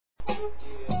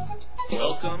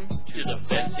Welcome to the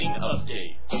Fencing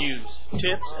Update. News,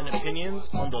 tips, and opinions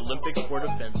on the Olympic sport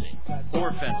of fencing.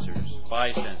 For fencers,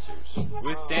 by fencers.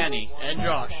 With Danny and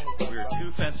Josh, we are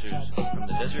two fencers from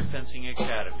the Desert Fencing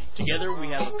Academy. Together we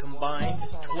have a combined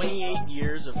 28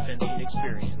 years of fencing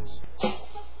experience.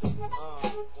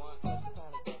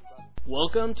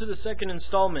 Welcome to the second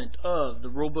installment of the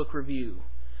Rulebook Review.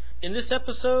 In this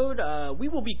episode, we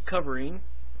will be covering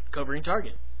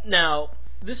target. Now,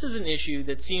 this is an issue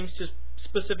that seems to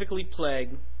specifically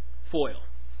plague foil.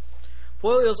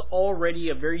 Foil is already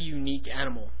a very unique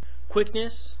animal.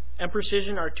 Quickness and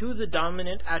precision are two of the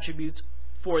dominant attributes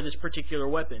for this particular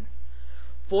weapon.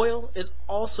 Foil is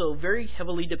also very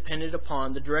heavily dependent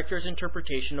upon the director's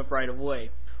interpretation of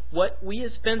right-of-way. What we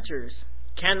as fencers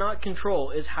cannot control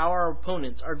is how our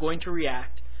opponents are going to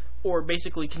react or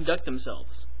basically conduct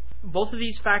themselves. Both of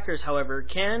these factors, however,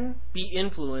 can be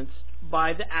influenced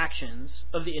by the actions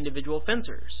of the individual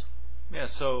fencers. Yeah,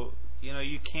 so,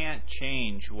 you can't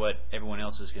change what everyone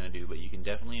else is going to do, but you can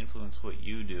definitely influence what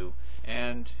you do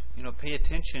and, pay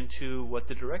attention to what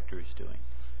the director is doing.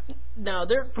 Now,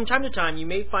 from time to time, you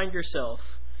may find yourself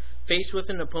faced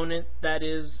with an opponent that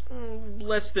is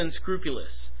less than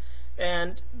scrupulous.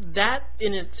 And that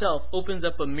in itself opens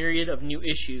up a myriad of new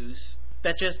issues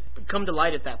that just come to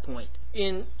light at that point.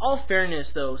 In all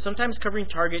fairness, though, sometimes covering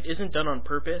target isn't done on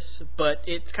purpose, but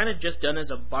it's kind of just done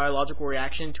as a biological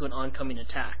reaction to an oncoming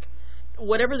attack.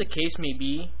 Whatever the case may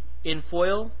be, in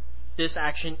foil, this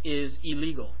action is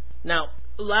illegal. Now,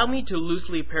 allow me to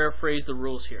loosely paraphrase the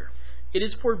rules here. It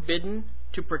is forbidden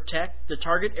to protect the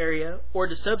target area or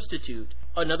to substitute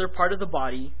another part of the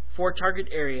body for target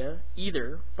area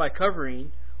either by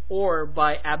covering or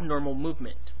by abnormal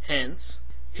movement. Hence,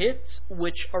 hits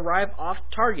which arrive off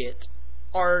target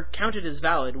are counted as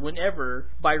valid whenever,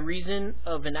 by reason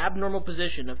of an abnormal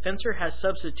position, a fencer has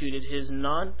substituted his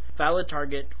non-valid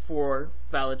target for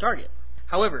valid target.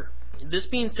 However, this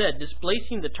being said,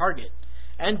 displacing the target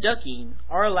and ducking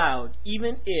are allowed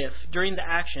even if, during the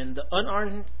action, the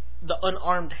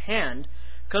unarmed hand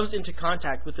comes into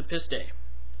contact with the piste.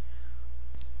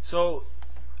 So,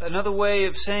 another way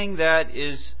of saying that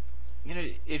is,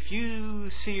 if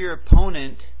you see your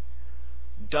opponent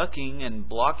ducking and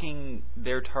blocking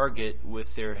their target with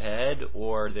their head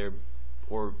or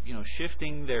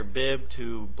shifting their bib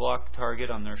to block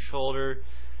target on their shoulder,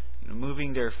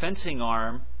 moving their fencing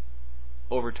arm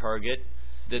over target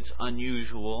that's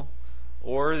unusual,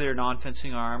 or their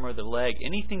non-fencing arm or the leg,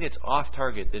 anything that's off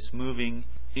target that's moving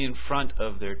in front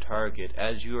of their target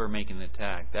as you are making the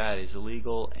attack, that is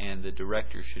illegal, and the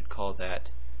director should call that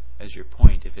as your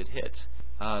point if it hits.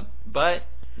 But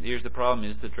here's the problem: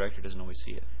 is the director doesn't always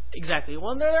see it. Exactly.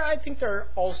 Well, I think there are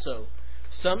also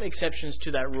some exceptions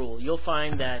to that rule. You'll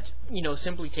find that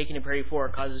simply taking a parry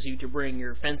forward causes you to bring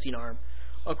your fencing arm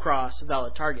across a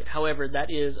valid target. However,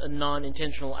 that is a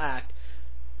non-intentional act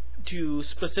to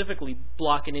specifically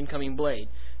block an incoming blade.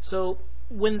 So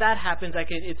when that happens,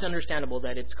 it's understandable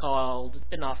that it's called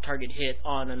an off-target hit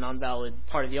on a non-valid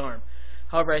part of the arm.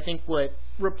 However, I think what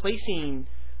replacing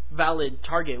valid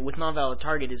target with non-valid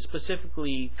target is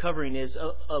specifically covering is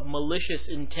a malicious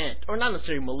intent, or not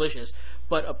necessarily malicious,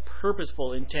 but a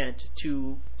purposeful intent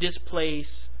to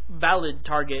displace valid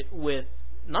target with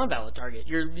non-valid target.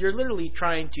 You're literally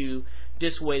trying to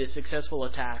dissuade a successful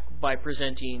attack by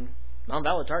presenting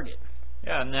non-valid target.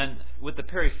 Yeah, and then with the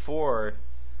parry forward,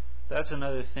 that's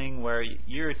another thing where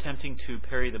you're attempting to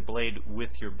parry the blade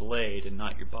with your blade and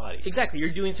not your body. Exactly,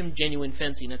 you're doing some genuine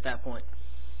fencing at that point.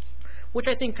 Which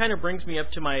I think kind of brings me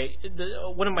up to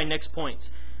one of my next points.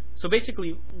 So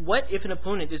basically, what if an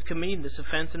opponent is committing this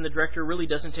offense and the director really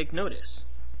doesn't take notice?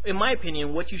 In my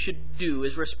opinion, what you should do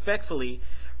is respectfully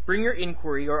bring your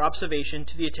inquiry or observation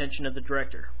to the attention of the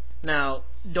director. Now,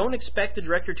 don't expect the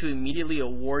director to immediately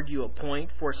award you a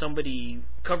point for somebody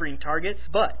covering target,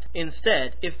 but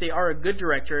instead, if they are a good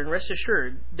director, and rest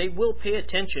assured, they will pay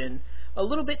attention, a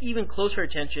little bit even closer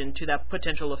attention to that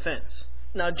potential offense.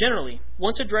 Now, generally,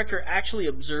 once a director actually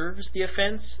observes the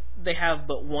offense, they have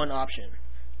but one option: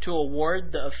 to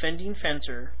award the offending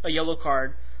fencer a yellow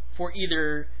card for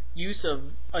either use of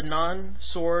a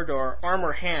non-sword or arm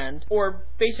or hand, or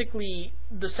basically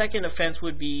the second offense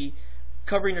would be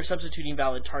covering or substituting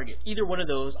valid target. Either one of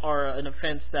those are an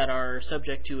offense that are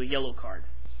subject to a yellow card.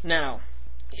 Now,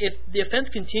 if the offense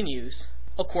continues,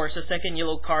 of course, a second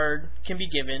yellow card can be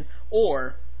given,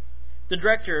 or the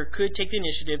director could take the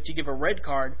initiative to give a red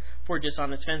card for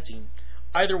dishonest fencing.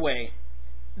 Either way,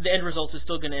 the end result is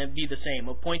still going to be the same.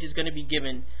 A point is going to be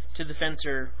given to the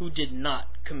fencer who did not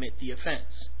commit the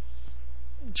offense.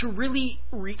 To really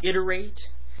reiterate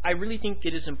I really think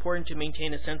it is important to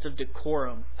maintain a sense of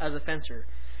decorum as a fencer.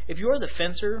 If you are the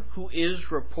fencer who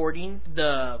is reporting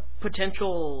the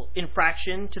potential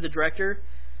infraction to the director,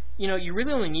 you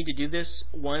really only need to do this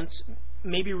once,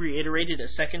 maybe reiterate it a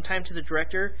second time to the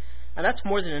director, and that's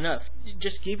more than enough.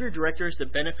 Just give your directors the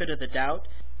benefit of the doubt,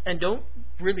 and don't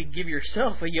really give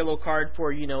yourself a yellow card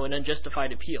for, an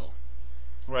unjustified appeal.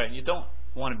 Right. You don't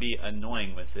want to be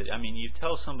annoying with it. I mean, you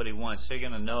tell somebody once, they're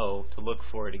going to know to look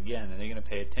for it again, and they're going to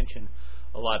pay attention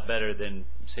a lot better than,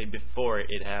 say, before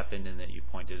it happened and that you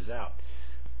pointed it out.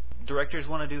 Directors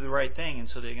want to do the right thing, and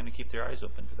so they're going to keep their eyes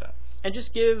open for that. And just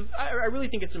I really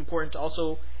think it's important to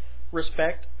also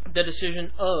respect the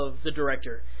decision of the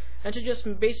director, and to just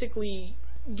basically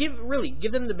give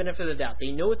them the benefit of the doubt.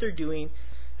 They know what they're doing,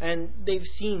 and they've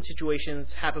seen situations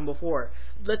happen before.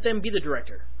 Let them be the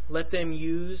director. Let them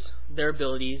use their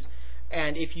abilities,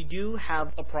 and if you do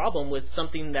have a problem with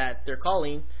something that they're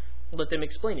calling, let them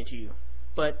explain it to you.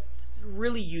 But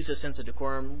really use a sense of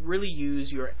decorum, really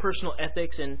use your personal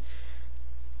ethics, and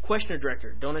question a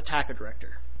director. Don't attack a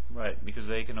director. Right, because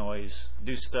they can always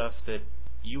do stuff that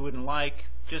you wouldn't like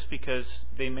just because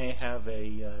they may have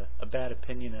a bad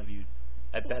opinion of you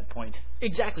at that point.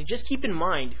 Exactly. Just keep in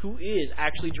mind who is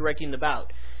actually directing the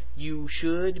bout. You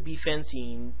should be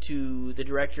fencing to the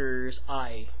director's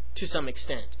eye to some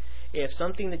extent. If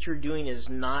something that you're doing is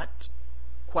not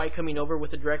quite coming over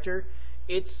with the director,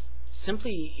 it's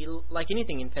simply like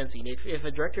anything in fencing. If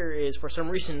a director is for some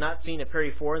reason not seeing a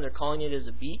parry 4 and they're calling it as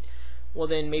a beat, well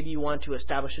then maybe you want to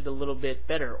establish it a little bit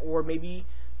better. Or maybe,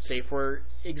 say for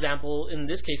example, in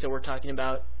this case that we're talking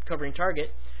about, covering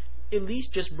target, at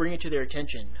least just bring it to their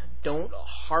attention. Don't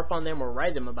harp on them or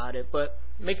ride them about it, but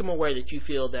make them aware that you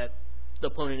feel that the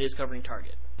opponent is covering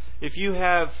target. If you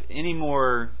have any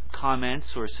more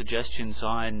comments or suggestions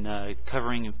on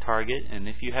covering a target, and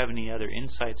if you have any other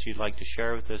insights you'd like to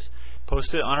share with us,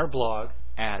 post it on our blog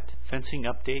at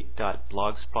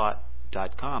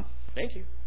fencingupdate.blogspot.com. Thank you.